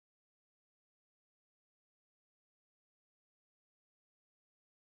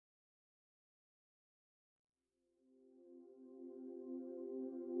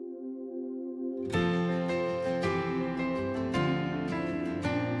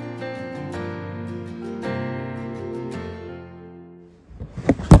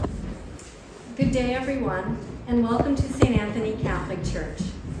Good day, everyone, and welcome to St. Anthony Catholic Church.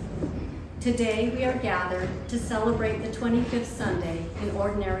 Today we are gathered to celebrate the 25th Sunday in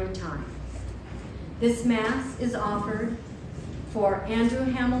Ordinary Time. This Mass is offered for Andrew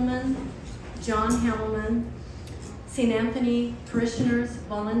Hammelman, John Hammelman, St. Anthony Parishioners,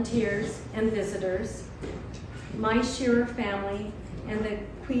 volunteers, and visitors, my Shearer family, and the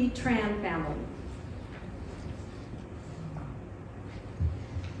Tran family.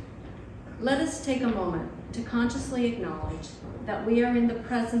 Let us take a moment to consciously acknowledge that we are in the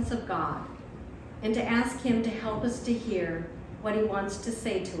presence of God and to ask Him to help us to hear what He wants to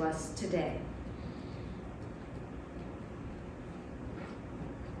say to us today.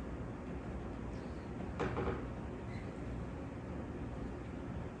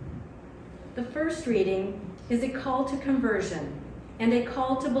 The first reading is a call to conversion and a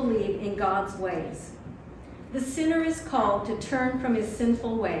call to believe in God's ways. The sinner is called to turn from his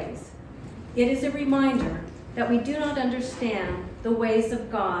sinful ways. It is a reminder that we do not understand the ways of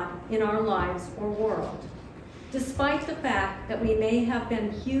God in our lives or world. Despite the fact that we may have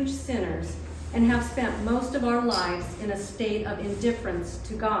been huge sinners and have spent most of our lives in a state of indifference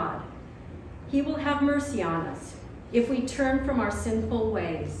to God, He will have mercy on us if we turn from our sinful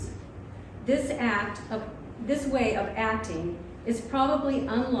ways. This way of acting is probably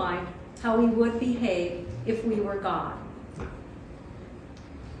unlike how we would behave if we were God.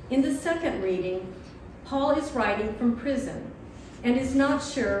 In the second reading, Paul is writing from prison and is not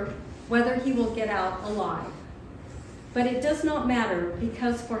sure whether he will get out alive. But it does not matter,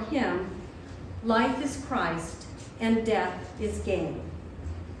 because for him, life is Christ and death is gain.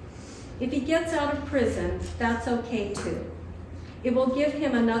 If he gets out of prison, that's okay too. It will give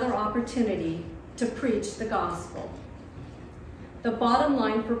him another opportunity to preach the gospel. The bottom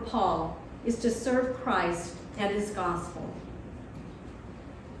line for Paul is to serve Christ and his gospel.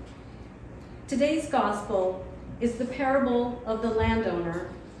 Today's gospel is the parable of the landowner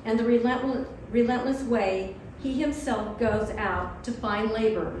and the relentless way he himself goes out to find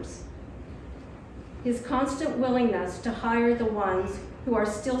laborers. His constant willingness to hire the ones who are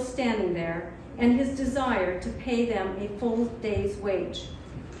still standing there, and his desire to pay them a full day's wage.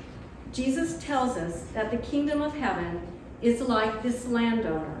 Jesus tells us that the kingdom of heaven is like this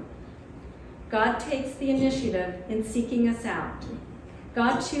landowner. God takes the initiative in seeking us out.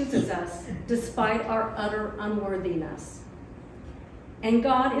 God chooses us despite our utter unworthiness. And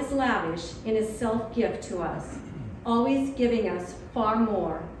God is lavish in his self-gift to us, always giving us far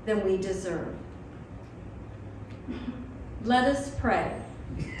more than we deserve. Let us pray.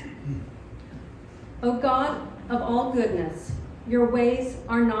 O God of all goodness, your ways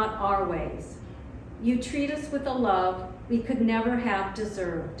are not our ways. You treat us with a love we could never have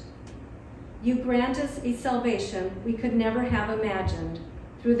deserved. You grant us a salvation we could never have imagined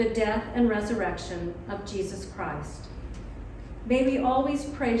through the death and resurrection of Jesus Christ. May we always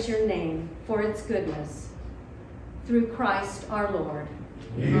praise your name for its goodness. Through Christ our Lord.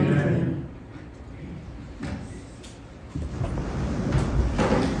 Amen.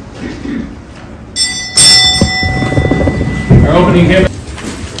 Our opening hymn,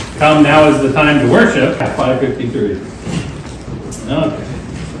 Come Now Is the Time to Worship, at 5:53. Okay.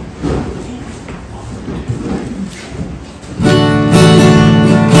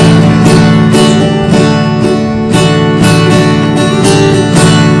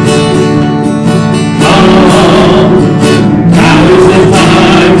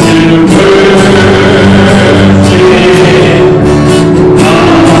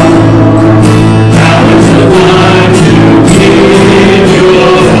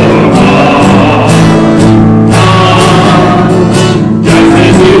 Just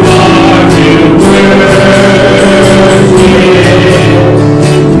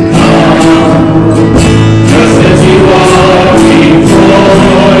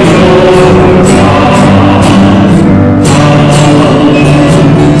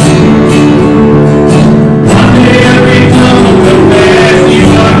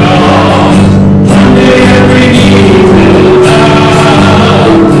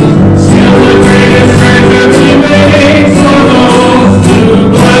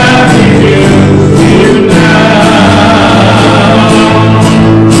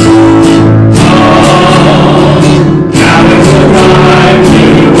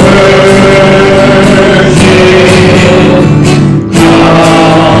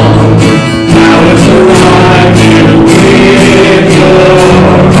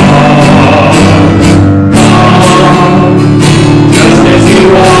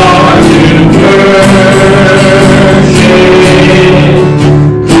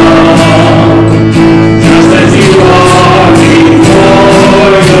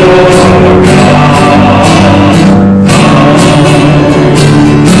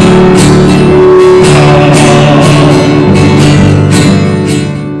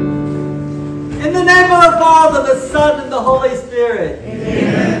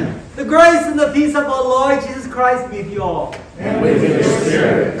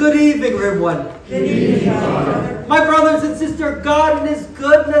everyone. Good evening, Father. My brothers and sisters, God in his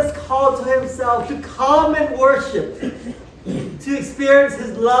goodness called to himself to come and worship, to experience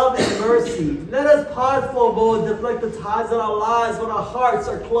his love and mercy. Let us pause for a moment to reflect the times in our lives when our hearts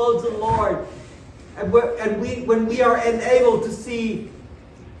are closed to the Lord, and when we are unable to see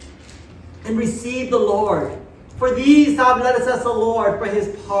and receive the Lord. For these times, let us ask the Lord for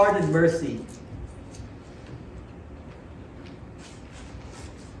his pardon and mercy.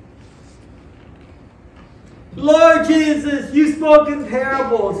 Lord Jesus, you spoke in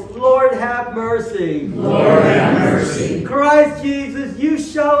parables. Lord, have mercy. Lord, have mercy. Christ Jesus, you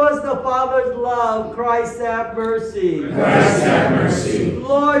show us the Father's love. Christ, have mercy. Christ, have mercy.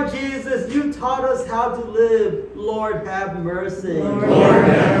 Lord Jesus, you taught us how to live. Lord, have mercy. Lord,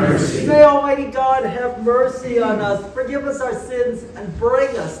 have mercy. May Almighty God have mercy on us, forgive us our sins, and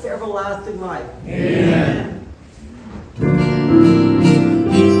bring us to everlasting life. Amen.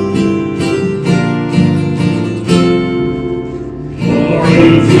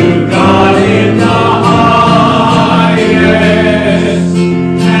 Glory to God in the highest,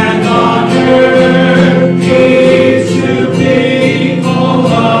 and on earth peace to people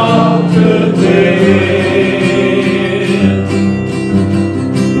of good will.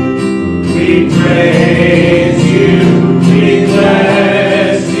 We praise you, we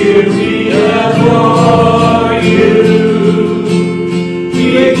bless you, we adore you, we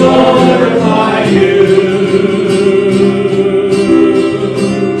glorify you.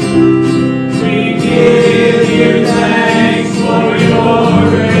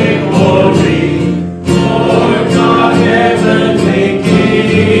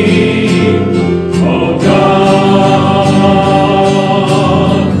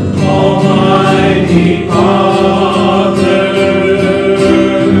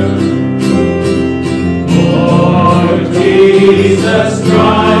 Jesus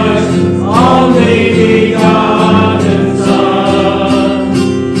Christ, only begotten Son,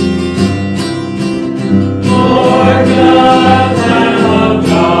 Lord God, Lamb of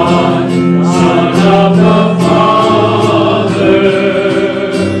God, Son of the Father,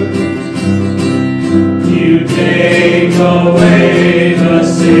 you take away the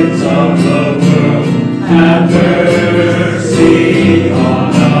sins of the world, have mercy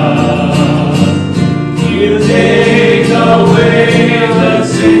on us. You take away the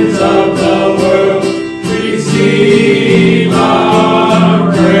sins of the world, receive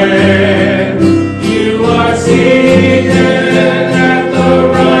our prayer. You are seated at the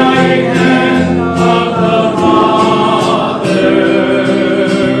right hand of the Father.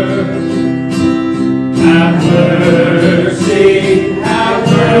 Have mercy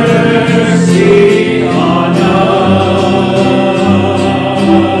on us.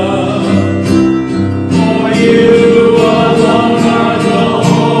 For you alone are the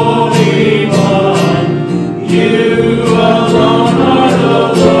Holy One. You alone are the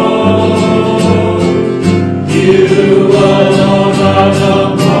Lord. You alone are the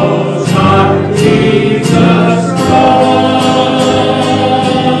Most High, Jesus Christ.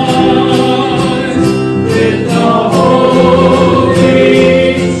 With the Holy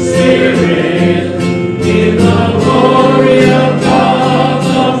Spirit, in the glory of God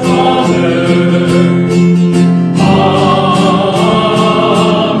the Father.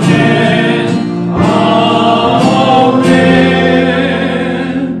 Amen. Amen.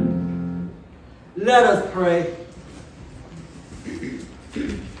 Let us pray.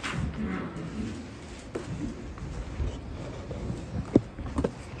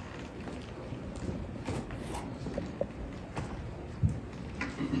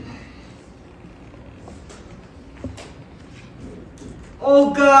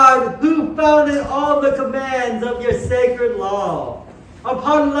 O God, who founded all the commands of your sacred law,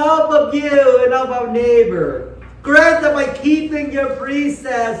 upon love of you and of our neighbor, grant that by keeping your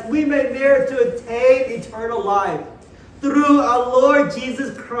precepts we may merit to attain eternal life. Through our Lord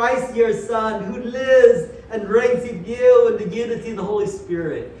Jesus Christ, your Son, who lives and reigns with you in the unity of the Holy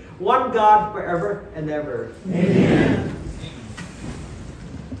Spirit, one God forever and ever. Amen.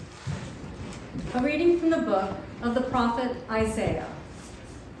 A reading from the book of the prophet Isaiah.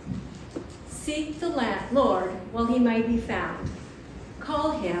 Seek the Lord while he may be found.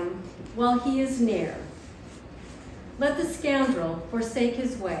 Call him while he is near. Let the scoundrel forsake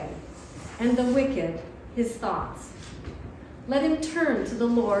his way, and the wicked his thoughts. Let him turn to the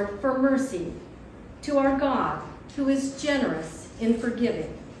Lord for mercy, to our God, who is generous in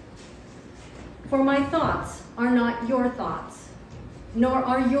forgiving. For my thoughts are not your thoughts, nor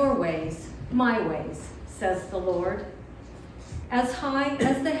are your ways my ways, says the Lord. As high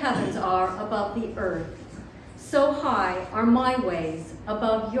as the heavens are above the earth, so high are my ways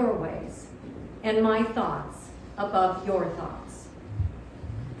above your ways, and my thoughts above your thoughts.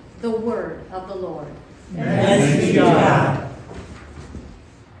 The word of the Lord. Thanks be to God.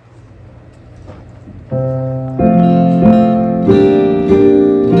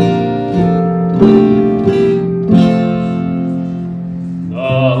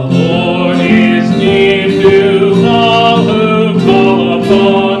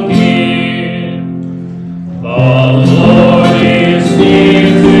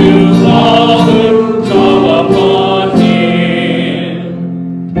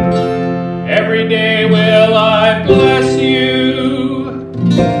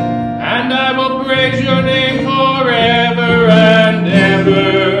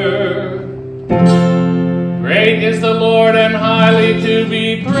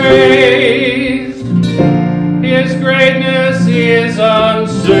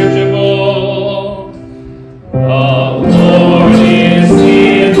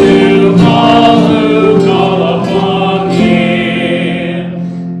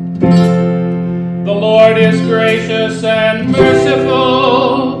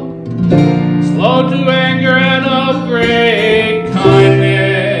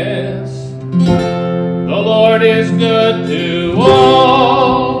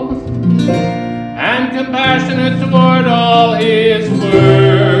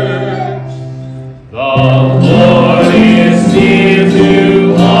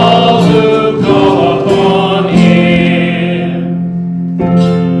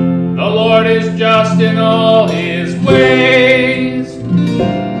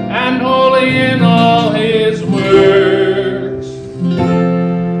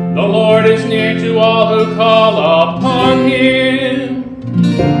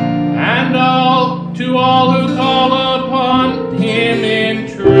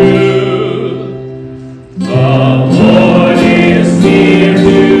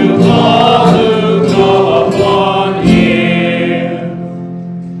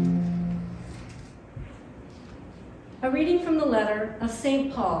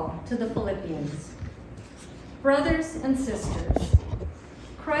 Brothers and sisters,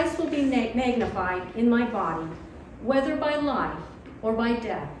 Christ will be magnified in my body, whether by life or by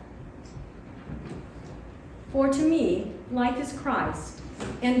death. For to me, life is Christ,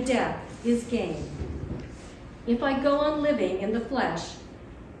 and death is gain. If I go on living in the flesh,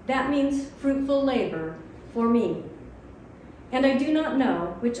 that means fruitful labor for me. And I do not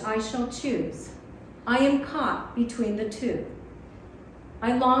know which I shall choose. I am caught between the two.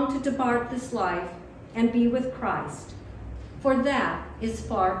 I long to depart this life and be with Christ, for that is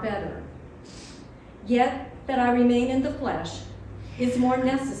far better. Yet that I remain in the flesh is more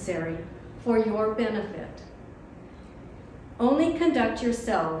necessary for your benefit. Only conduct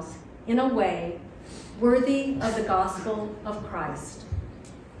yourselves in a way worthy of the gospel of Christ.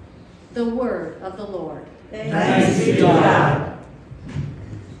 The word of the Lord. Thanks be to God.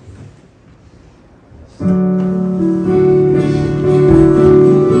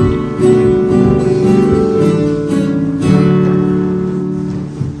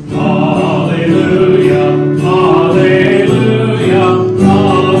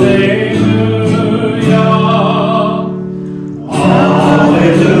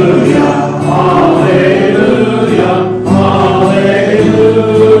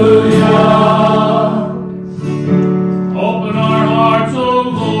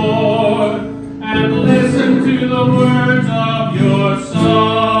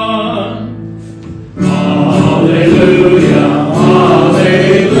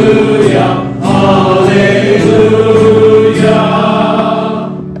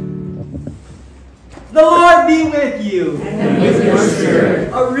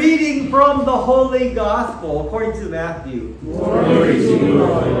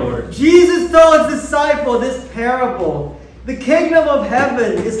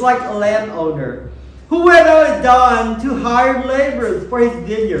 Like a landowner who went out at dawn to hire laborers for his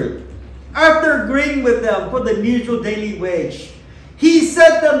vineyard. After agreeing with them for the usual daily wage, he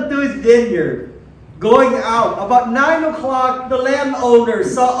sent them to his vineyard. Going out about 9 o'clock, the landowner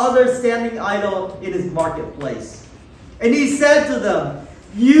saw others standing idle in his marketplace. And he said to them,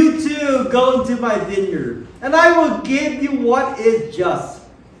 "You too go into my vineyard, and I will give you what is just."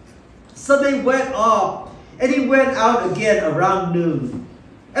 So they went off, and he went out again around noon.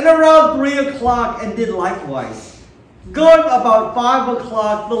 And around 3 o'clock and did likewise. Going about 5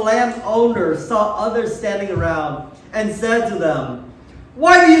 o'clock, the landowner saw others standing around and said to them,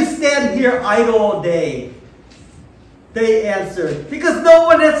 "Why do you stand here idle all day?" They answered, "Because no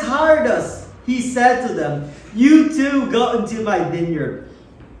one has hired us." He said to them, "You too go into my vineyard."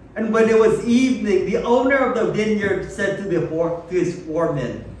 And when it was evening, the owner of the vineyard said to his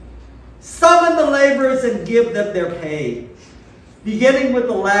foreman, Summon the laborers and give them their pay, beginning with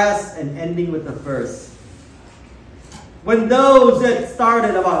the last and ending with the first. When those that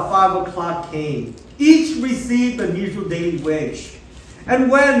started about 5 o'clock came, each received the usual daily wage. And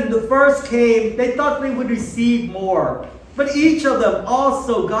when the first came, they thought they would receive more. But each of them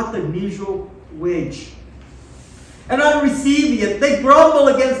also got the usual wage. And on receiving it, they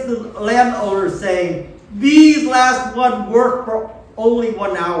grumbled against the landowner, saying, "These last one worked for only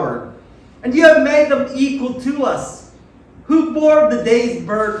 1 hour, and you have made them equal to us, who bore the day's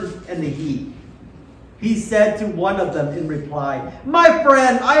burden and the heat." He said to one of them in reply, "My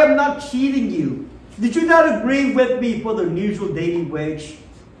friend, I am not cheating you. Did you not agree with me for the usual daily wage?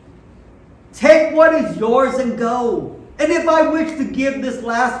 Take what is yours and go. And if I wish to give this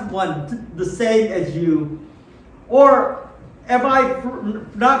last one the same as you, or am I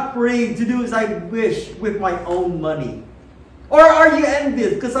not free to do as I wish with my own money? Or are you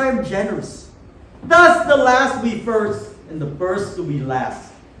envious because I am generous? Thus the last will be first, and the first will be last."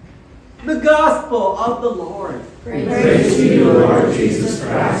 The gospel of the Lord. Praise to you, Lord Jesus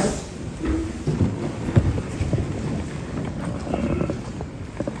Christ.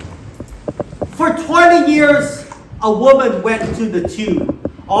 For 20 years, a woman went to the Tube,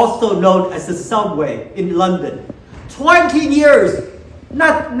 also known as the subway in London. 20 years,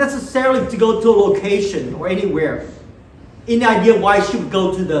 not necessarily to go to a location or anywhere. Any idea why she would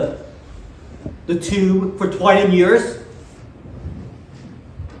go to the Tube for 20 years?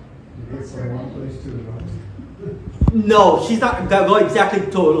 From one place to another. No, she's not going to go exactly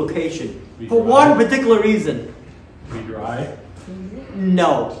to a location. For one particular reason. Be dry.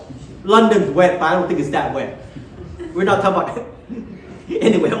 No. London's wet, but I don't think it's that wet. We're not talking about...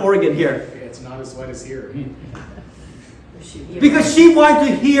 Anyway, Oregon here. Yeah, it's not as wet as here. Because she wanted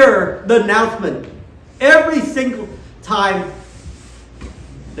to hear the announcement every single time.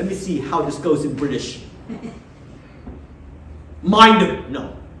 Let me see how this goes in British. Mind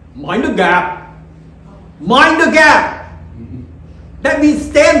the gap. Mind the gap. That means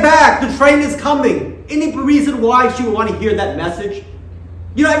stand back. The train is coming. Any reason why she would want to hear that message?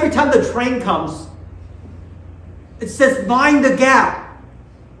 You know, every time the train comes, it says mind the gap.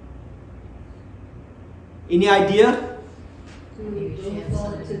 Any idea?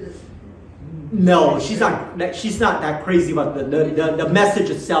 No, she's not that crazy about the message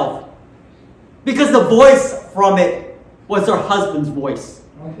itself. Because the voice from it was her husband's voice.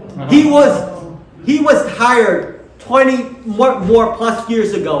 He was hired 20 more plus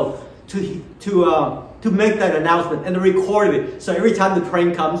years ago to make that announcement, and they recorded it. So every time the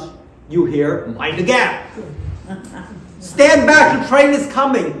train comes, you hear mind the gap. Stand back, the train is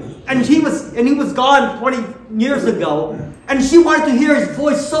coming. And he was gone 20 years ago, and she wanted to hear his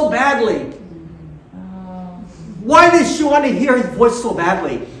voice so badly. Why did she want to hear his voice so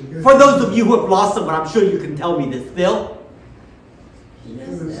badly? For those of you who have lost someone, I'm sure you can tell me this. Phil?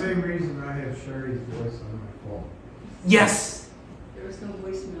 For the same reason I have Sherry's voice on my phone. Yes. There was no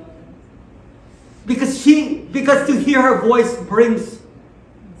voicemail. Because to hear her voice brings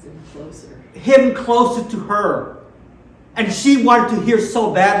him closer to her. And she wanted to hear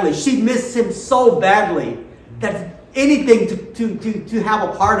so badly. She missed him so badly that anything to have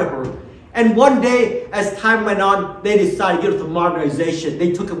a part of her. And one day, as time went on, they decided to get the modernization.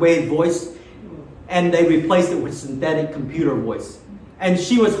 They took away his voice and they replaced it with synthetic computer voice. And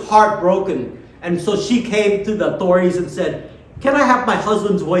she was heartbroken. And so she came to the authorities and said, "Can I have my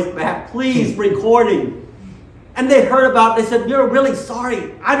husband's voice back? Please, recording." And they heard about it. They said, "You're really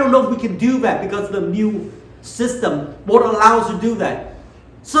sorry. I don't know if we can do that because the new system won't allow us to do that."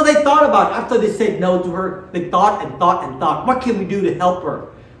 So they thought about it. After they said no to her, they thought and thought and thought, what can we do to help her?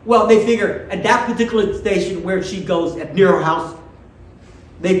 Well, they figured at that particular station where she goes near her house,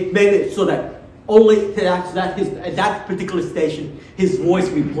 they made it so that only at that particular station, his voice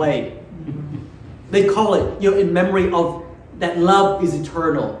will be played. They call it, in memory of that love is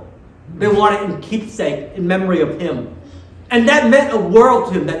eternal. They want it in keepsake, in memory of him. And that meant a world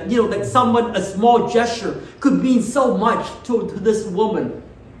to him, that, that someone, a small gesture could mean so much to this woman.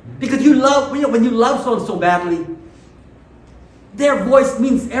 Because you love, when you love someone so badly, their voice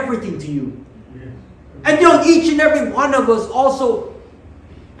means everything to you. And each and every one of us also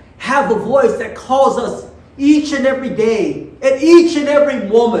have a voice that calls us each and every day, at each and every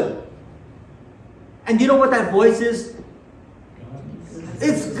moment. And you know what that voice is?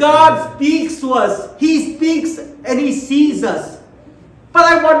 It's God speaks to us. He speaks and He sees us. But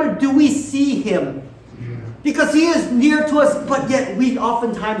I wonder, do we see Him? Because He is near to us, but yet we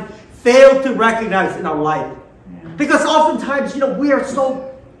oftentimes fail to recognize in our life. Because oftentimes, we are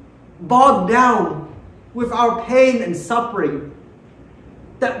so bogged down with our pain and suffering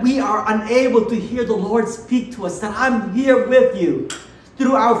that we are unable to hear the Lord speak to us, that I'm here with you.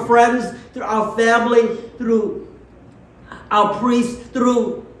 Through our friends, through our family, through our priests,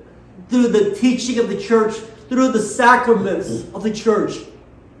 through the teaching of the church, through the sacraments of the church.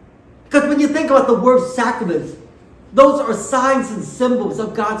 Because when you think about the word sacraments, those are signs and symbols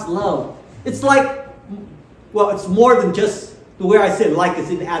of God's love. It's like, well, it's more than just the way I said like is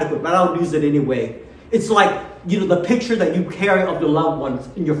inadequate, but I'll use it anyway. It's like, the picture that you carry of your loved ones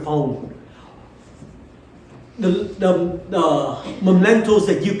in your phone. The mementos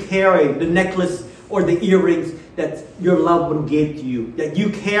that you carry, the necklace or the earrings that your loved one gave to you, that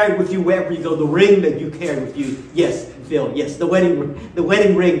you carry with you wherever you go, the ring that you carry with you. Yes, Phil, yes, the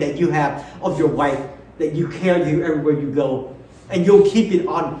wedding ring that you have of your wife, that you carry you everywhere you go. And you'll keep it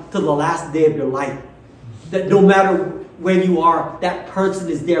on to the last day of your life. That no matter where you are, that person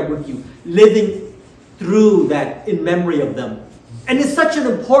is there with you, living through that in memory of them. And it's such an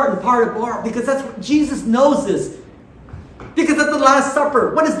important part of our, because that's what Jesus knows this. Because at the Last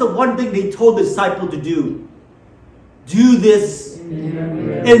Supper, what is the one thing they told the disciple to do? Do this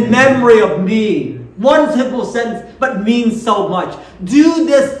in memory of me. One simple sentence, but means so much. Do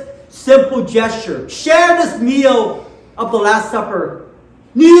this simple gesture. Share this meal of the Last Supper.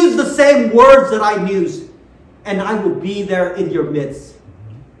 Use the same words that I used, and I will be there in your midst.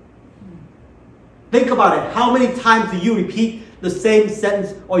 Think about it. How many times do you repeat the same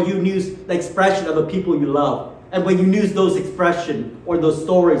sentence, or you use the expression of the people you love? And when you use those expressions or those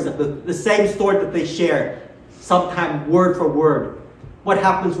stories, the same story that they share, sometimes word for word, what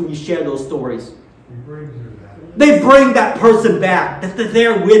happens when you share those stories? They bring that person back, that they're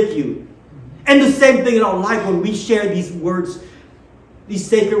there with you. And the same thing in our life when we share these words, these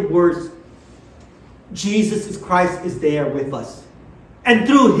sacred words. Jesus Christ is there with us. And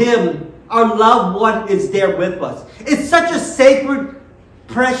through Him, our loved one is there with us. It's such a sacred,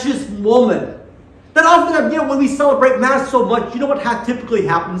 precious moment that often, when we celebrate Mass so much, you know what typically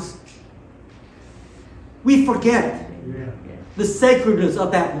happens? We forget the sacredness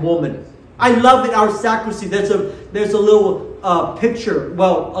of that moment. I love in our sacristy, there's a little picture,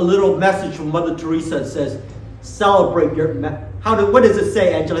 a little message from Mother Teresa that says, celebrate your Mass. What does it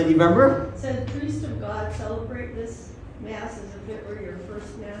say, Angela? Do you remember? It said, priest of God, celebrate this Mass as if it were your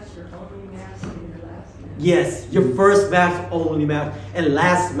first Mass, your only Mass, and your last Mass. Yes, your first Mass, only Mass, and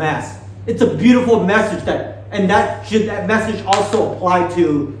last Mass. It's a beautiful message that message also apply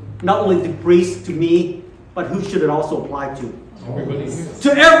to not only the priest, to me, but who should it also apply to? Everybody.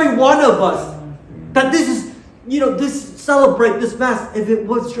 To every one of us. That this is, celebrate this Mass if it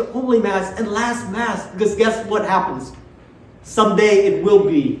was your only Mass and last Mass. Because guess what happens? Someday it will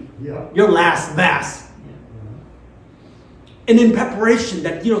be your last Mass. And in preparation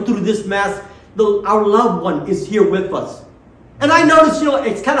that, through this Mass, our loved one is here with us. And I notice,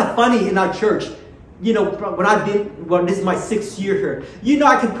 it's kind of funny in our church. When this is my 6th year here,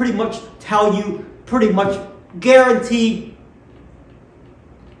 I can pretty much tell you, guarantee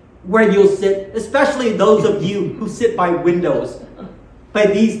where you'll sit, especially those of you who sit by windows, by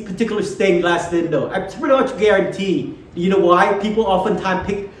these particular stained glass windows. I pretty much guarantee. You know why? People oftentimes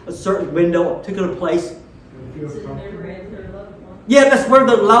pick a certain window, a particular place. Yeah, that's where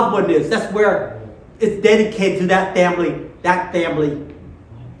the loved one is. That's where it's dedicated to that family.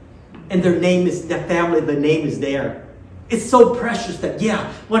 And their name is, that family, the name is there. It's so precious that,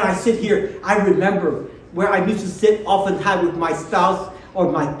 when I sit here, I remember where I used to sit oftentimes with my spouse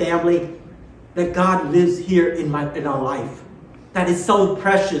or my family, that God lives here in our life. That is so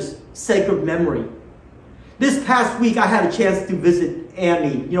precious, sacred memory. This past week, I had a chance to visit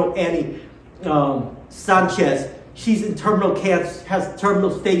Annie. Annie Sanchez. She's in terminal cancer, has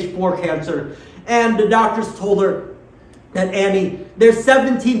terminal stage 4 cancer. And the doctors told her that, Annie, there's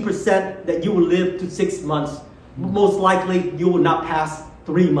 17% that you will live to 6 months. Most likely, you will not pass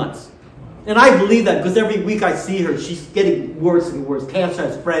 3 months. And I believe that because every week I see her, she's getting worse and worse. Cancer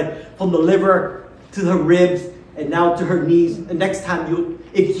has spread from the liver to her ribs and now to her knees. And next time,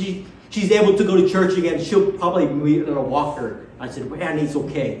 if she's able to go to church again, she'll probably be in a walker. I said, well, Annie's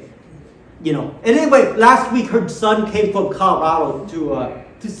okay. And anyway, last week her son came from Colorado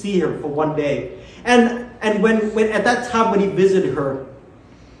to see her for one day. And when at that time when he visited her,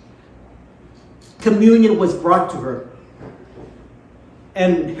 communion was brought to her.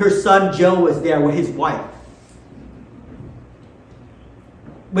 And her son Joe was there with his wife.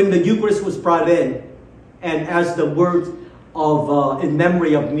 When the Eucharist was brought in, and as the words of in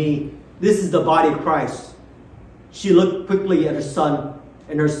memory of me, this is the body of Christ. She looked quickly at her son,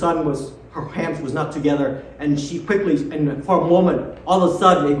 and her hands was not together, and she quickly, and for a moment, all of a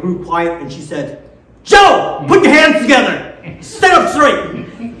sudden it grew quiet, and she said, "Joe, put your hands together, stand up straight."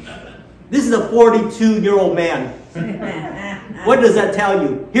 This is a 42-year-old man. What does that tell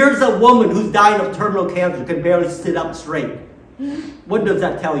you? Here's a woman who's dying of terminal cancer, can barely sit up straight. What does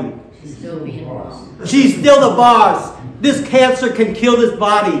that tell you? She's still being boss. She's still the boss. This cancer can kill this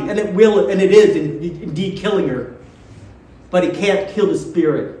body, and it will, and it is indeed killing her. But it can't kill the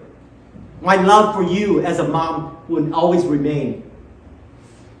spirit. My love for you as a mom will always remain.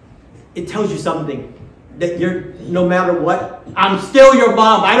 It tells you something. That you're, no matter what, I'm still your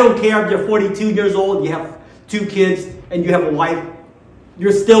mom. I don't care if you're 42 years old, you have 2 kids, and you have a wife.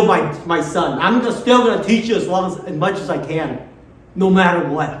 You're still my son. I'm still going to teach you as much as I can, no matter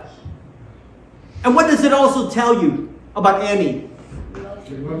what. And what does it also tell you about Annie?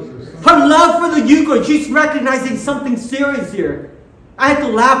 Her love for the Eucharist. She's recognizing something serious here. I had to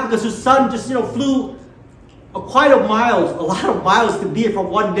laugh because her son just, flew quite a lot of miles to be here for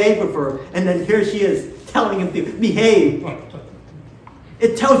one day with her. And then here she is telling him to behave.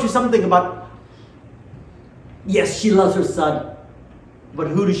 It tells you something about, yes, she loves her son. But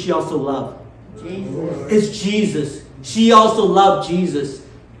who does she also love? Jesus. It's Jesus. She also loved Jesus.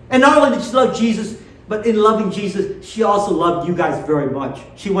 And not only did she love Jesus, but in loving Jesus, she also loved you guys very much.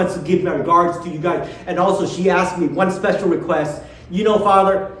 She wants to give my regards to you guys. And also she asked me one special request.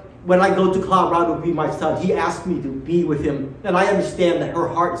 Father, when I go to Colorado to be my son, he asked me to be with him. And I understand that her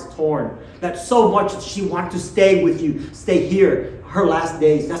heart is torn. That so much that she wants to stay with you, stay here, her last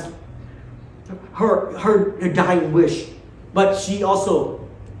days. That's her dying wish. But she also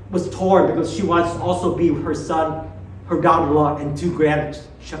was torn because she wants to also be with her son, her daughter-in-law, and 2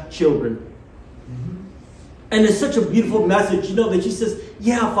 grandchildren. And it's such a beautiful message, that she says,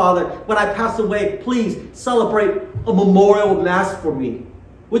 yeah, Father, when I pass away, please celebrate a memorial mass for me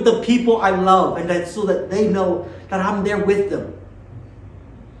with the people I love, and that so that they know that I'm there with them.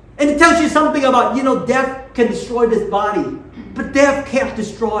 And it tells you something about, death can destroy this body, but death can't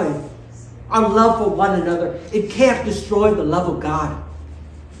destroy our love for one another. It can't destroy the love of God.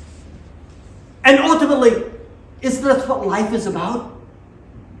 And ultimately, isn't that what life is about?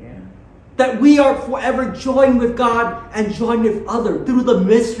 Yeah. That we are forever joined with God and joined with others through the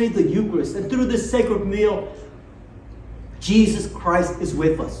mystery of the Eucharist and through this sacred meal. Jesus Christ is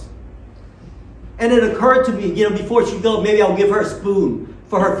with us. And it occurred to me, before she goes, maybe I'll give her a spoon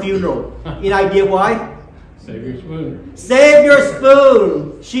for her funeral. Any idea why? Save your spoon. Save your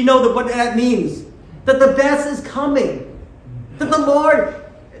spoon. She knows what that means. That the best is coming. That the Lord,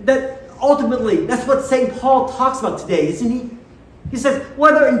 that ultimately, that's what St. Paul talks about today, isn't he? He says,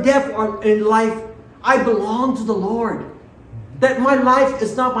 whether in death or in life, I belong to the Lord. That my life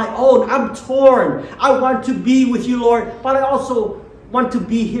is not my own. I'm torn. I want to be with you, Lord, but I also want to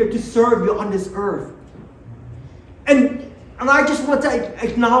be here to serve you on this earth. And I just want to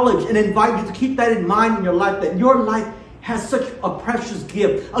acknowledge and invite you to keep that in mind in your life, that your life has such a precious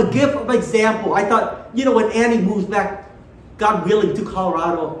gift, a gift of example. I thought, when Annie moves back, God willing, to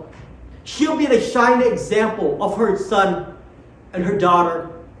Colorado, she'll be a shining example of her son and her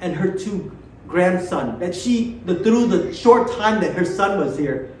daughter and her 2 grandson. That through the short time that her son was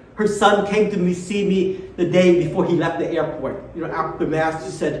here, her son came to see me the day before he left the airport. After Mass, she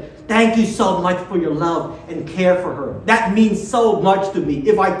said, thank you so much for your love and care for her. That means so much to me.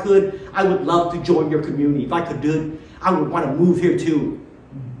 If I could, I would love to join your community. If I could do it, I would want to move here too.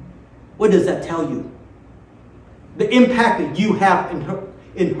 What does that tell you? The impact that you have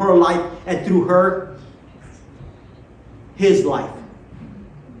in her life and through her, his life.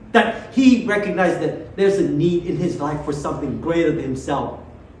 That he recognized that there's a need in his life for something greater than himself.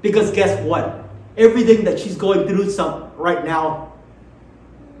 Because guess what? Everything that she's going through right now,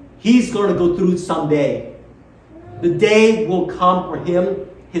 he's going to go through someday. The day will come for him,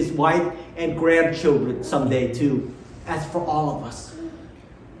 his wife, and grandchildren someday too, as for all of us.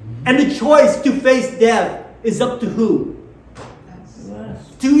 And the choice to face death is up to who?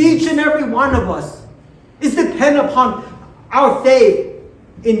 To each and every one of us. It's dependent upon our faith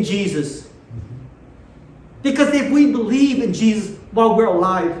in Jesus. Because if we believe in Jesus while we're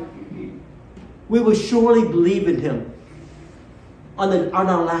alive, we will surely believe in him on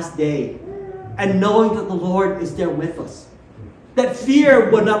our last day. And knowing that the Lord is there with us. That fear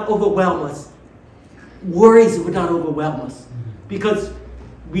would not overwhelm us. Worries would not overwhelm us. Because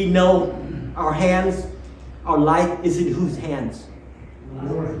we know our hands, our life is in whose hands?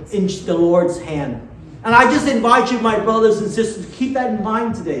 In the Lord's hand. And I just invite you, my brothers and sisters, to keep that in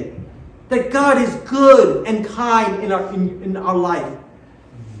mind today. That God is good and kind in our life.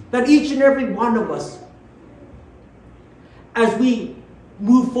 That each and every one of us, as we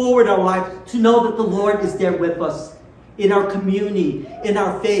move forward our life, to know that the Lord is there with us in our community, in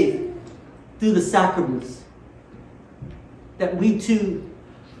our faith, through the sacraments. That we too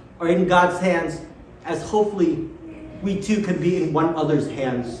are in God's hands, as hopefully we too can be in one other's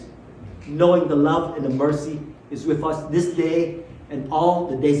hands, knowing the love and the mercy is with us this day and all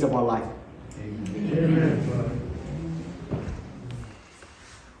the days of our life. Amen.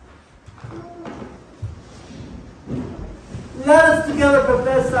 Let us together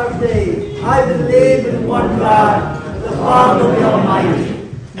profess our faith. I believe in one God, the Father the Almighty,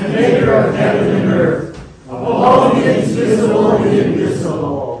 and maker of heaven and earth, of all things visible and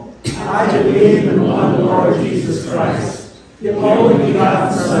invisible. I believe in one Lord Jesus Christ, the only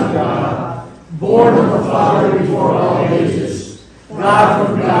begotten Son of God, born of the Father before all ages, God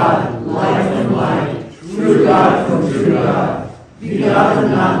from God, light from light, true God from true God,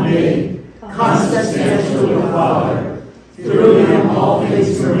 begotten not made, consubstantial with the Father. Through him all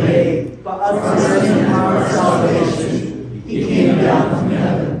things were made, for us and our salvation. He came down from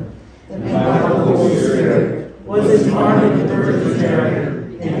heaven, and by the Holy Spirit was incarnate in the Virgin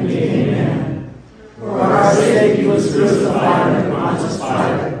Mary, and became man. For our sake he was crucified under Pontius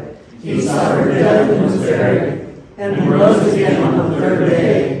Pilate. He suffered death and was buried, and rose again on the third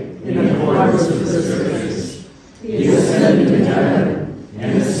day, in accordance with the Scriptures. He ascended into heaven,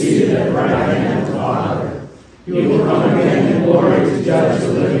 and is seated at the right hand of the Father. He will come again in glory to judge the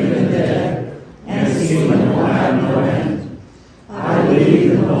living and the dead, and his kingdom will have no end. I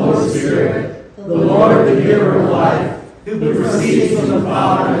believe in the Holy Spirit, the Lord, the giver of life, who proceeds from the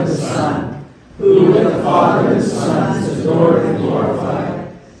Father and the Son, who with the Father and the Son is adored and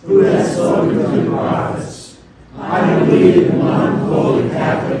glorified, who has spoken through the prophets. I believe in one holy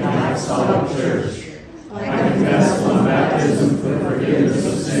Catholic and apostolic church. I confess one baptism for the forgiveness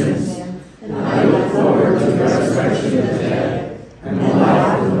of sins, and I look forward to the resurrection of the dead and the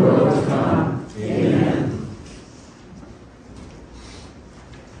life of the world to come. Amen.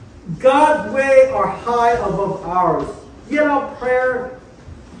 God's ways are high above ours, yet our prayer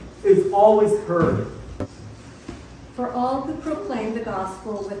is always heard. For all who proclaim the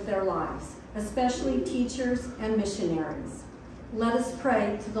gospel with their lives, especially teachers and missionaries, let us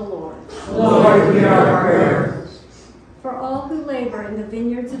pray to the Lord. Lord, hear our prayer. For all who labor in the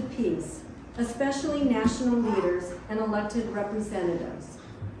vineyards of peace, especially national leaders and elected representatives,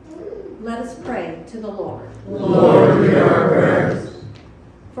 let us pray to the Lord. Lord, hear our prayers.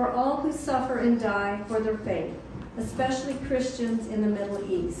 For all who suffer and die for their faith, especially Christians in the Middle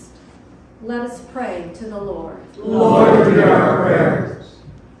East, let us pray to the Lord. Lord, hear our prayers.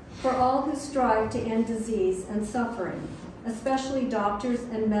 For all who strive to end disease and suffering, especially doctors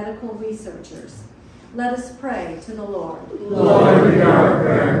and medical researchers, let us pray to the Lord. Lord, hear our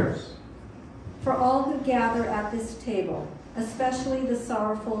prayers. For all who gather at this table, especially the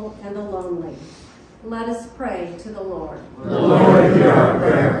sorrowful and the lonely, let us pray to the Lord. Lord, hear our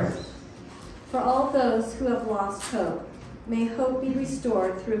prayers. For all those who have lost hope, may hope be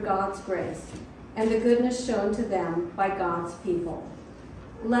restored through God's grace and the goodness shown to them by God's people.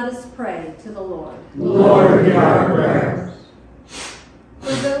 Let us pray to the Lord. Lord, hear our prayers.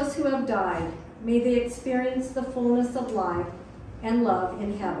 For those who have died, may they experience the fullness of life and love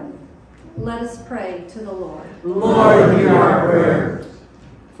in heaven. Let us pray to the Lord. Lord, hear our prayers.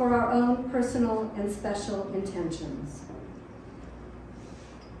 For our own personal and special intentions.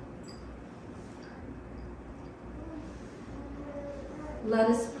 Let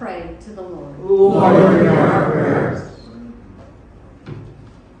us pray to the Lord. Lord, hear our prayers.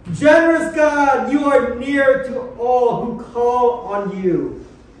 Generous God, you are near to all who call on you.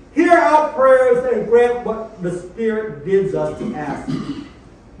 Hear our prayers and grant what the Spirit bids us to ask.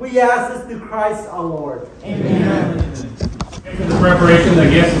 We ask this through Christ our Lord. Amen. For the preparation, the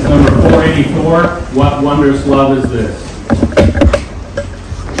guest is number 484. What wondrous love is this?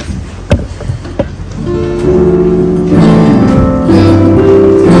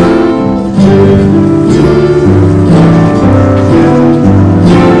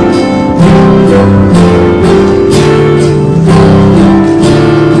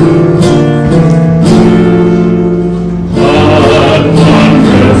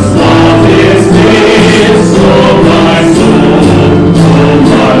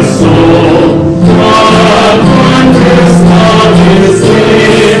 My soul, what wondrous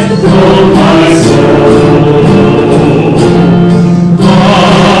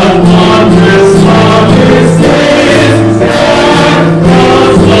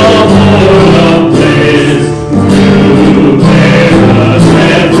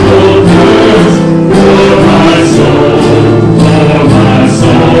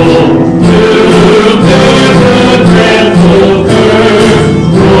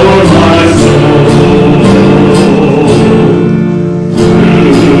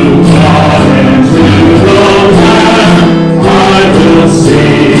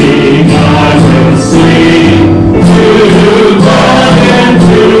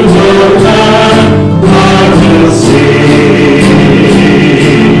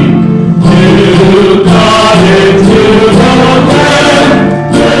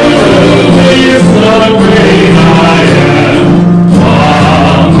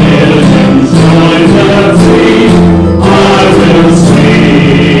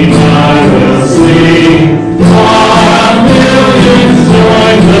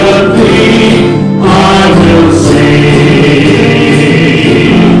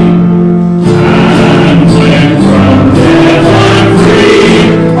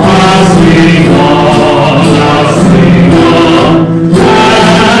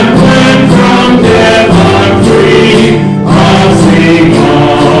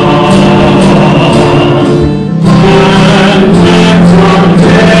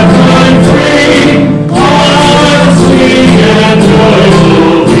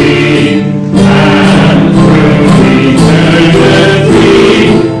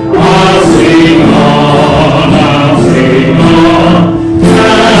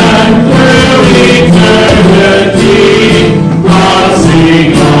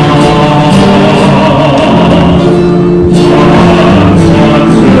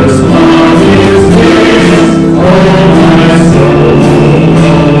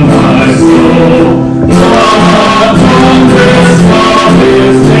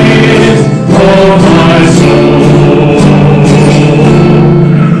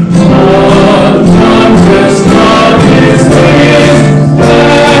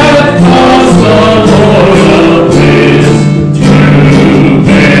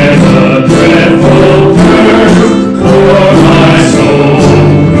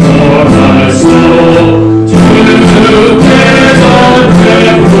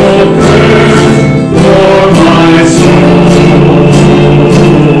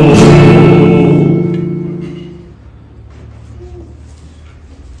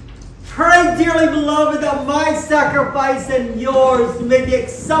Pray, dearly beloved, that my sacrifice and yours may be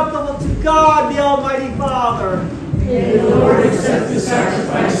acceptable to God, the Almighty Father. May the Lord accept the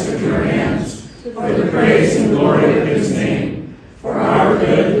sacrifice from your hands for the praise and glory of his name, for our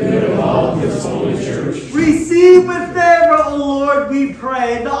good, the good of all his holy church. Receive with favor, O Lord, we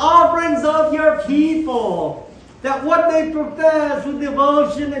pray, the offerings of your people, that what they profess with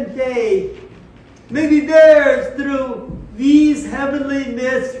devotion and faith may be theirs through these heavenly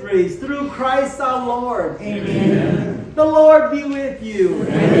mysteries, through Christ our Lord. Amen. The Lord be with you.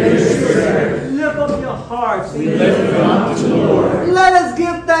 And with your spirit. Lift up your hearts. We lift them up to the Lord. Let us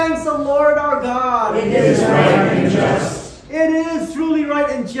give thanks to the Lord our God. It is right and just. It is truly right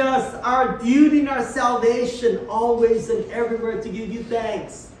and just, our duty and our salvation, always and everywhere to give you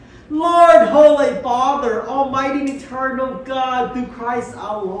thanks. Lord, Holy Father, Almighty and Eternal God, through Christ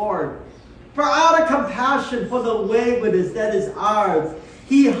our Lord, for out of compassion for the waywardness that is ours,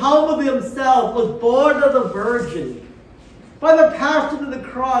 he humbled himself, was born of the Virgin. By the passion of the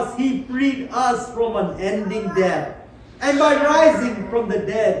cross, he freed us from unending death. And by rising from the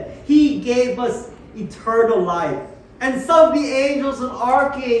dead, he gave us eternal life. And so the angels and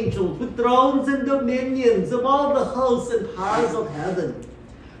archangels, with thrones and dominions of all the hosts and powers of heaven,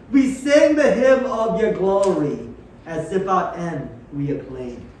 we sing the hymn of your glory, as if without end we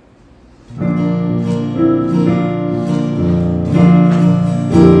acclaim.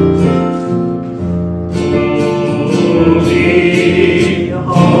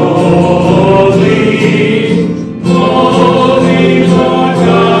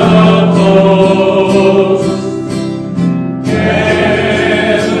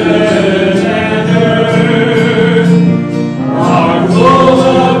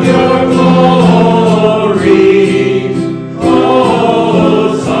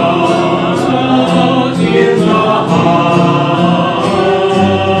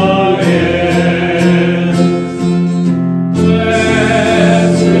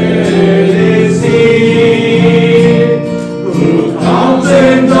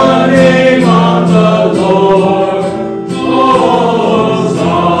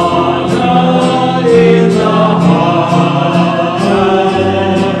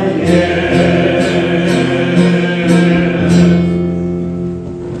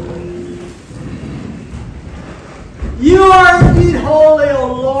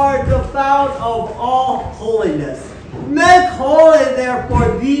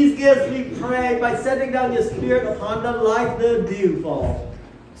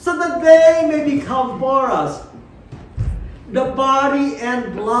 So that they may become for us the body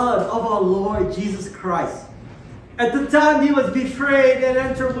and blood of our Lord Jesus Christ. At the time he was betrayed and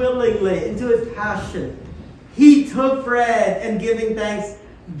entered willingly into his passion, he took bread and giving thanks,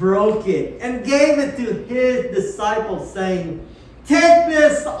 broke it and gave it to his disciples, saying, "Take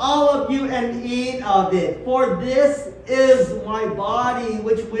this, all of you, and eat of it, for this is my body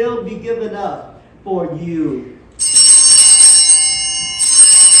which will be given up for you."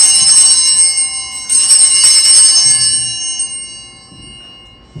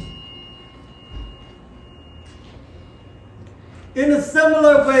 In a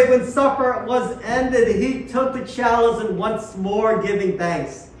similar way, when supper was ended, he took the chalice and once more giving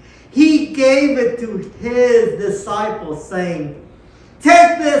thanks, he gave it to his disciples, saying,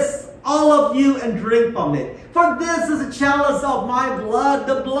 "Take this, all of you, and drink from it. For this is a chalice of my blood,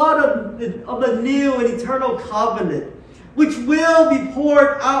 the blood of the new and eternal covenant, which will be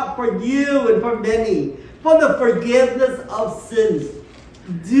poured out for you and for many, for the forgiveness of sins.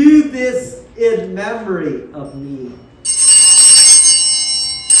 Do this in memory of me."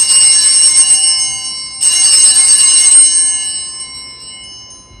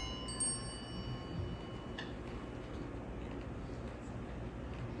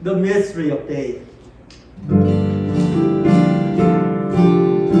 The mystery of faith. When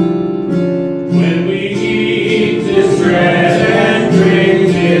we eat this bread and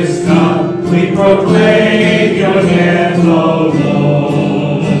drink this cup, we proclaim your death, O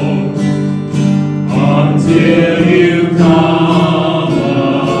Lord, until you come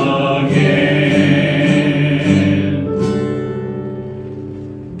again.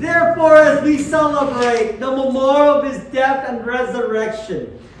 Therefore, as we celebrate the memorial of his death and resurrection,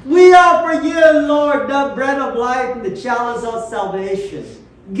 we offer you, Lord, the bread of life and the chalice of salvation,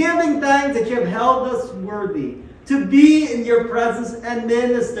 giving thanks that you have held us worthy to be in your presence and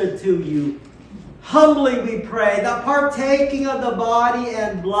minister to you. Humbly we pray that partaking of the body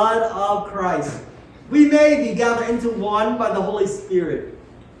and blood of Christ, we may be gathered into one by the Holy Spirit.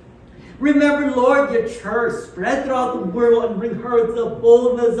 Remember, Lord, your church spread throughout the world and bring her to the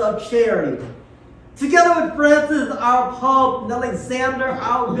fullness of charity. together with Francis, our Pope, and Alexander,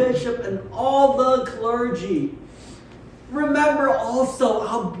 our Bishop, and all the clergy. Remember also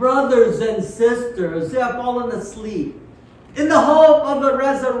our brothers and sisters who have fallen asleep, in the hope of the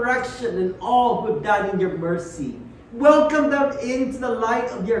resurrection, and all who have died in your mercy. Welcome them into the light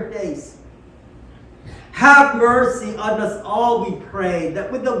of your face. Have mercy on us all, we pray,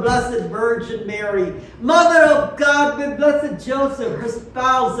 that with the Blessed Virgin Mary, Mother of God, with Blessed Joseph, her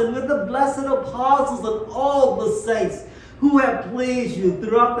spouse, and with the blessed apostles and all the saints who have pleased you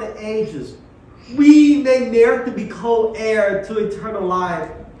throughout the ages, we may merit to be co-heir to eternal life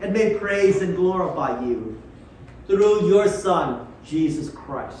and may praise and glorify you through your Son, Jesus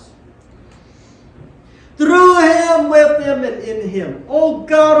Christ. Through him, with him, and in him, O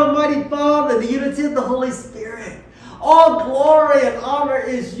God, Almighty Father, the unity of the Holy Spirit, all glory and honor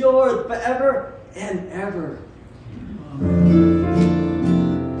is yours forever and ever. Amen.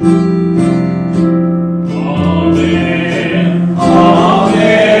 Amen. Amen.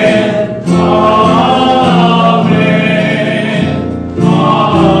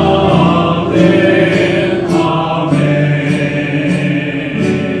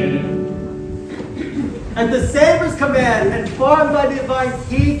 At the Savior's command, and formed by divine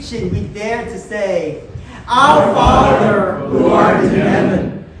teaching, we dare to say, Our Father, who art in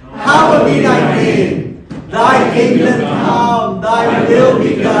heaven, hallowed be thy name. Thy kingdom come, thy will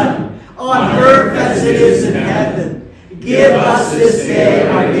be done, on earth as it is in heaven. Give us this day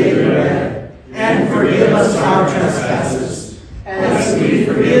our daily bread, and forgive us our trespasses, as we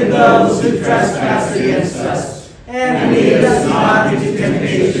forgive those who trespass against us. And lead us not into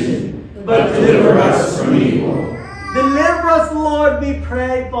temptation, but deliver us from evil. Deliver us, Lord, we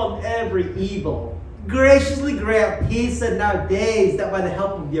pray, from every evil. Graciously grant peace in our days, that by the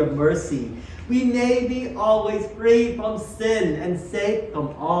help of your mercy, we may be always free from sin and safe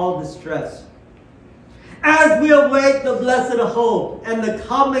from all distress. As we await the blessed hope and the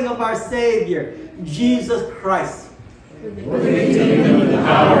coming of our Savior, Jesus Christ. For the kingdom, the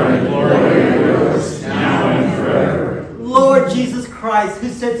power, and glory are yours, now and forever. Lord Jesus Christ, who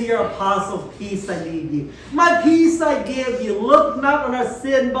said to your apostles, Peace I leave you, my peace I give you. Look not on our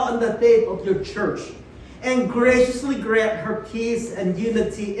sin, but on the faith of your church, and graciously grant her peace and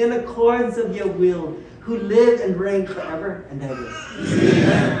unity in accordance of your will, who live and reign forever and ever.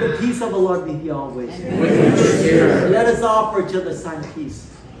 Amen. The peace of the Lord be with you always. And with your spirit. Let us offer each other sign of peace.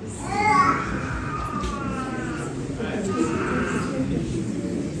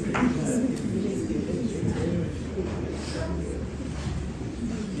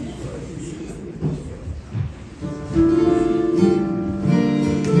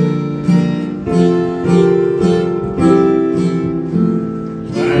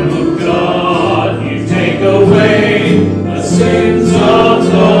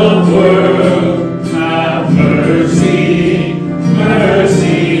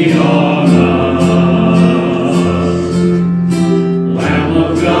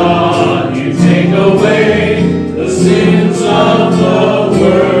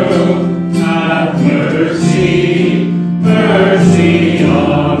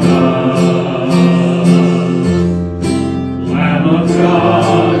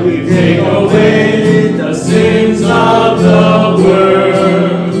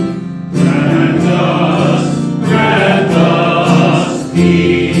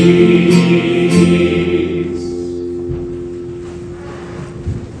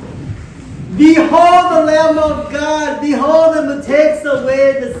 Behold the Lamb of God, behold him who takes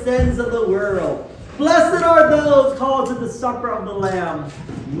away the sins of the world. Blessed are those called to the supper of the Lamb.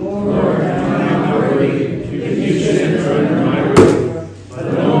 Lord, I am not worthy that you should enter under my roof, but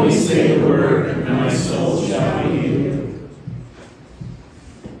only say the word, and my soul shall be healed.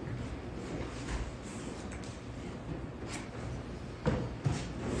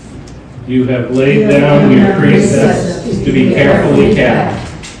 You have laid down your precepts to be carefully kept.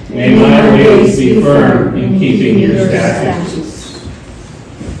 May my ways be firm in keeping your statutes.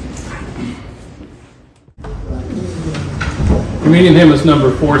 Communion hymn is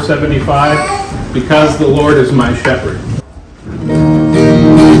number 475, Because the Lord is My Shepherd.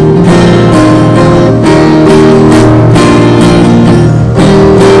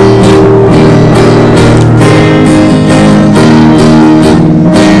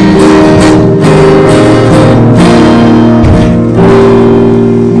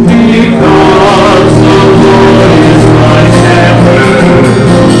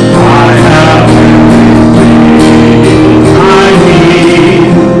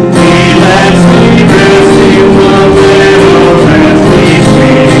 He lets me rest in the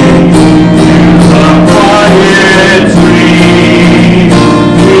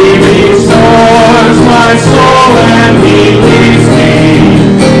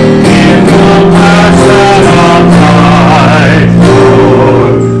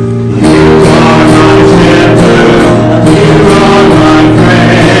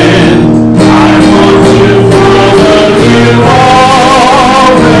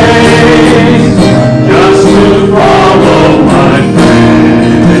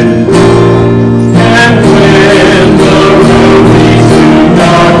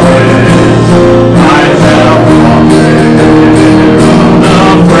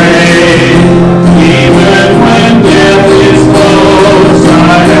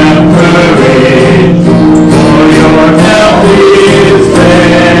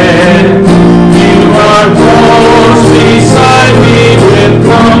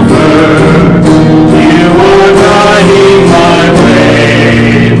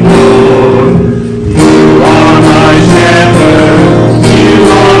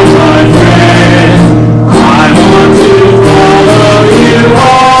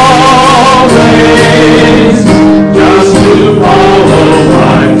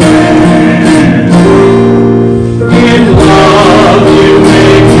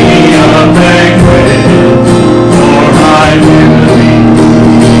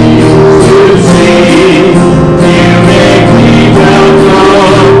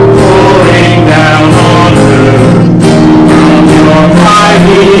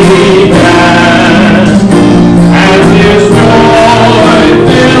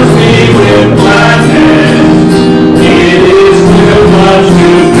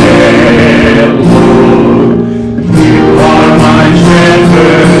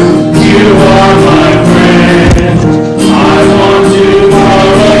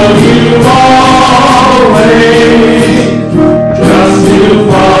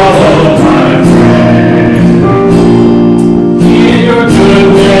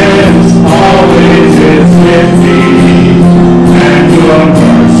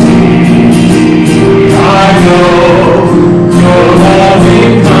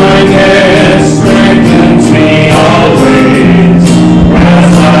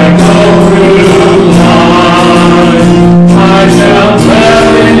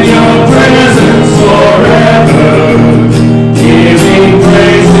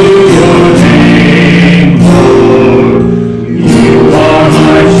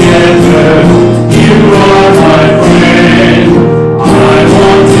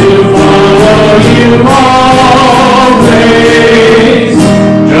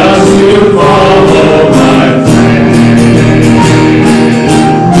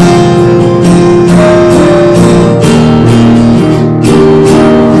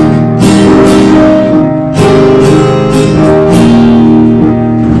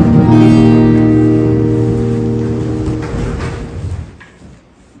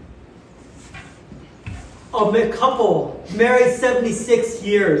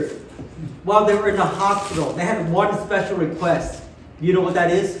years, while they were in the hospital, they had one special request. You know what that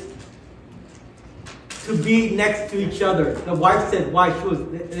is? To be next to each other. The wife said while she was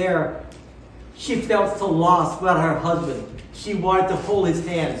there, she felt so lost without her husband. She wanted to hold his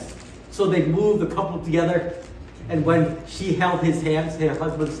hands. So they moved the couple together. And when she held his hands, her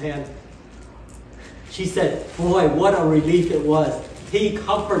husband's hands, she said, boy, what a relief it was. He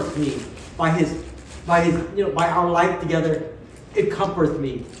comforts me by our life together. It comforts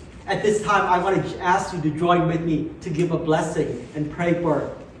me. At this time, I want to ask you to join with me to give a blessing and pray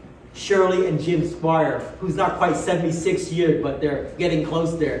for Shirley and Jim Squire, who's not quite 76 years, but they're getting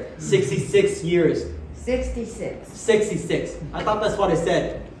close there. 66 years. 66. 66. I thought that's what I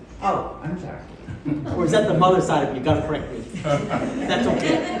said. Oh, I'm sorry. Or is that the mother side of you? You gotta correct me. That's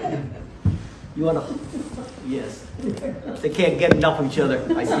okay. You wanna? Yes. They can't get enough of each other.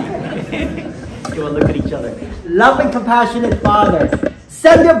 I see. You wanna look at each other. Loving, compassionate Father,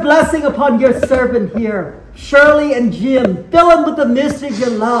 send your blessing upon your servant here, Shirley and Jim. Fill them with the mystery of your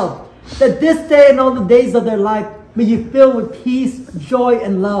love, that this day and all the days of their life may you fill with peace, joy,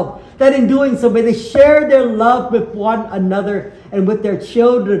 and love. That in doing so, may they share their love with one another and with their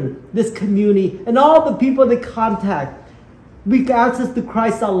children, this community, and all the people they contact. We ask this to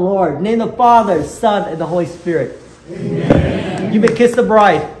Christ our Lord. In the name of the Father, Son, and the Holy Spirit. Amen. You may kiss the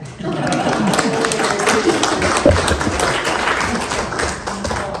bride.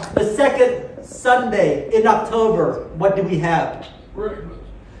 The second Sunday in October, what do we have?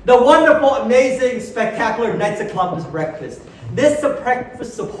 The wonderful, amazing, spectacular Knights of Columbus breakfast. This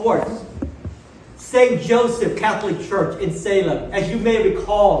breakfast supports St. Joseph Catholic Church in Salem. As you may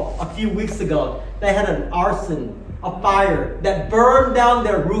recall, a few weeks ago, they had an arson, a fire that burned down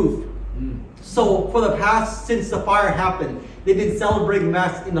their roof. So for the past, since the fire happened, they've been celebrating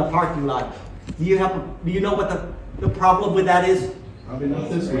Mass in the parking lot. Do you know what the problem with that is? Probably not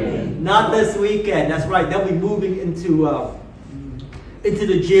this weekend. Not this weekend, that's right. They'll be moving into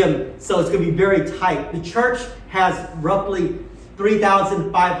the gym, so it's going to be very tight. The church has roughly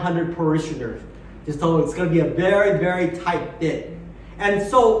 3,500 parishioners. So it's going to be a very, very tight fit. And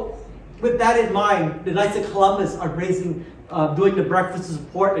so with that in mind, the Knights of Columbus are doing the breakfast to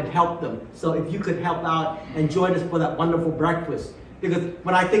support and help them. So if you could help out and join us for that wonderful breakfast. Because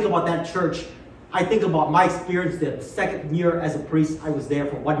when I think about that church, I think about my experience there. The second year as a priest, I was there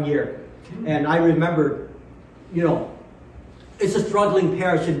for 1 year. And I remember, it's a struggling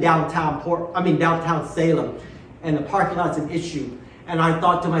parish in downtown Salem. And the parking lot's an issue. And I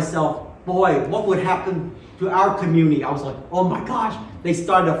thought to myself, boy, what would happen to our community? I was like, oh my gosh, they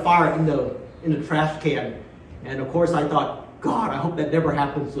started a fire in the trash can. And of course I thought, God, I hope that never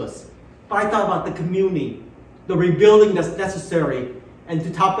happens to us. But I thought about the community, the rebuilding that's necessary. And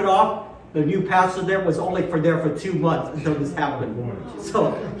to top it off, the new pastor there was only there for 2 months until this happened.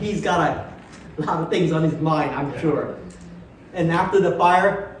 So he's got a lot of things on his mind, I'm sure. And after the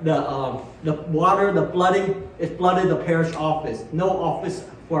fire, the water, the flooding, it flooded the parish office. No office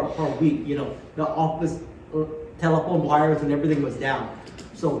for a week, The office, telephone wires and everything was down.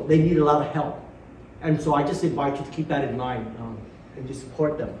 So they need a lot of help. And so I just invite you to keep that in mind and just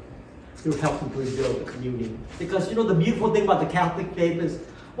support them to help them to rebuild the community. Because, the beautiful thing about the Catholic faith is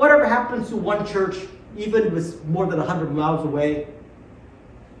whatever happens to one church, even if it's more than 100 miles away,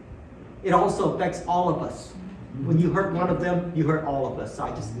 it also affects all of us. When you hurt one of them, you hurt all of us. So I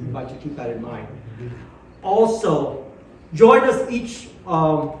just invite you to keep that in mind. Also, join us each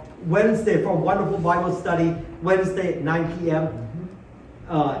Wednesday for a wonderful Bible study, Wednesday at 9 p.m.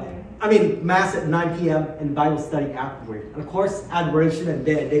 Mass at 9 p.m. and Bible study afterward. And of course, adoration and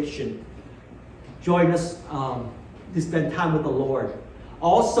benediction. Join us to spend time with the Lord.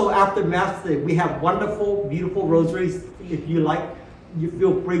 Also, after Mass today, we have wonderful, beautiful rosaries. If you like, you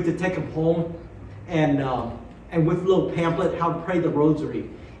feel free to take them home and with a little pamphlet, how to pray the rosary.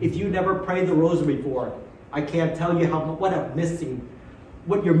 If you never prayed the rosary before, I can't tell you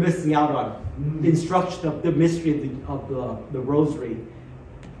what you're missing out on. The instruction of the mystery of the rosary.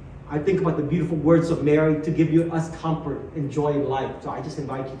 I think about the beautiful words of Mary to give us comfort and joy in life. So I just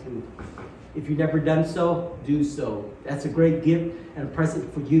invite you to. If you've never done so, do so. That's a great gift and a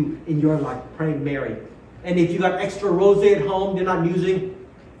present for you in your life, praying Mary. And if you got extra rosary at home you're not using,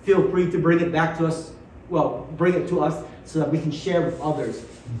 feel free to bring it back to us. Well, bring it to us so that we can share with others.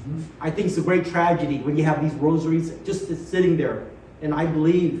 I think it's a great tragedy when you have these rosaries just sitting there. And I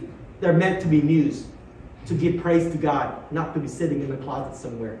believe they're meant to be used to give praise to God, not to be sitting in the closet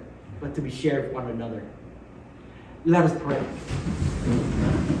somewhere, but to be shared with one another. Let us pray.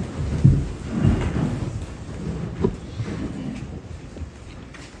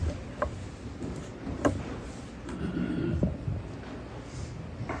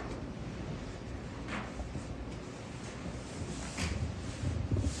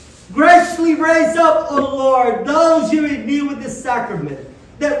 richly raise up, O Lord, those you renew with this sacrament,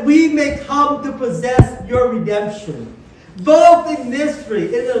 that we may come to possess your redemption, both in mystery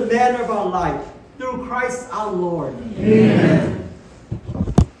and in the manner of our life, through Christ our Lord. Amen.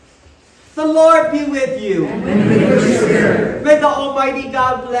 The Lord be with you. And with your spirit. May the Almighty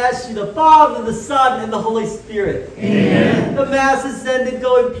God bless you, the Father, the Son, and the Holy Spirit. Amen. The Mass is ended.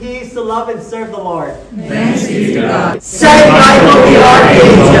 Go in peace to love and serve the Lord. Thanks be to God. Saint Michael the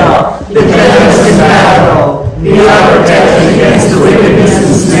Archangel, Defend us in battle. Be our protection against the wickedness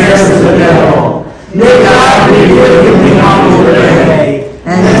and snares of the devil. May God be with you in humble pray.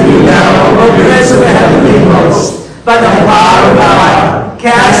 And do thou, O Prince of the heavenly host, by the power of God,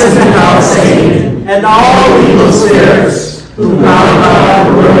 cast into hell Satan and all evil spirits who round about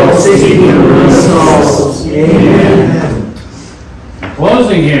the world seeking to ruin souls. Amen.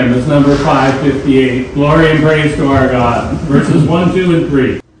 Closing hymn is number 558, Glory and Praise to Our God, verses 1, 2, and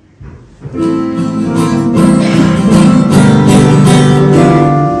 3.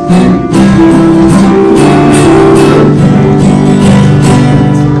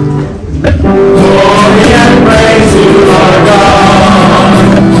 Glory and praise to our God,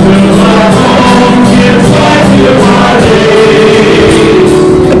 who alone gives life to our days.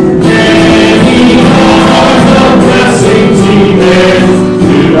 Many are the blessings He gives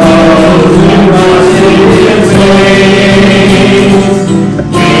to those who trust in His ways.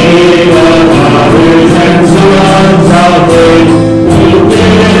 May the fathers and sons outweigh who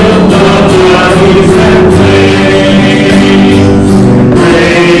build the valleys and plains.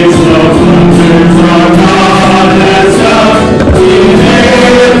 Praise the wonders our God has done in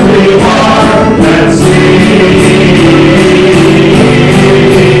every heart that sings.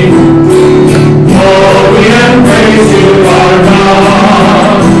 Glory and praise to our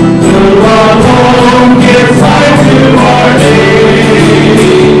God, who alone gives life to our days.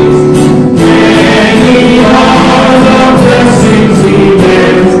 Many are the blessings He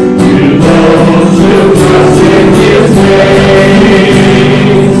gives to those who trust in His ways.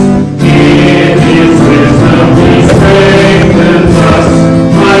 In His wisdom He strengthens us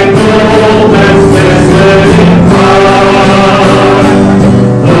like gold that's tested in fire.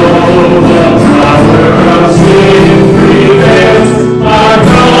 Though the power of sin prevails, our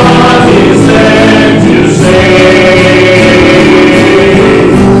God is there to save.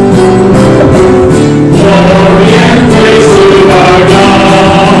 Glory and praise to our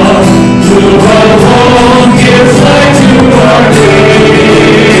God, who alone gives light to our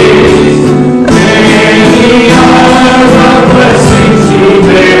days. Many are the blessings He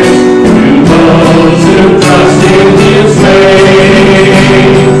bears to those who trust in His ways.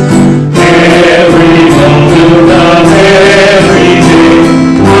 Every moment of every day,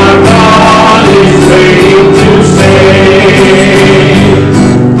 our God is waiting to save.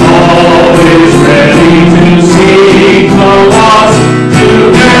 Always ready to seek the lost, to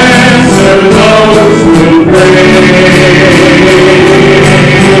answer those who pray.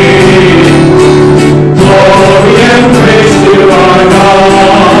 Glory and praise to our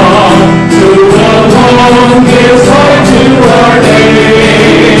God, who alone gives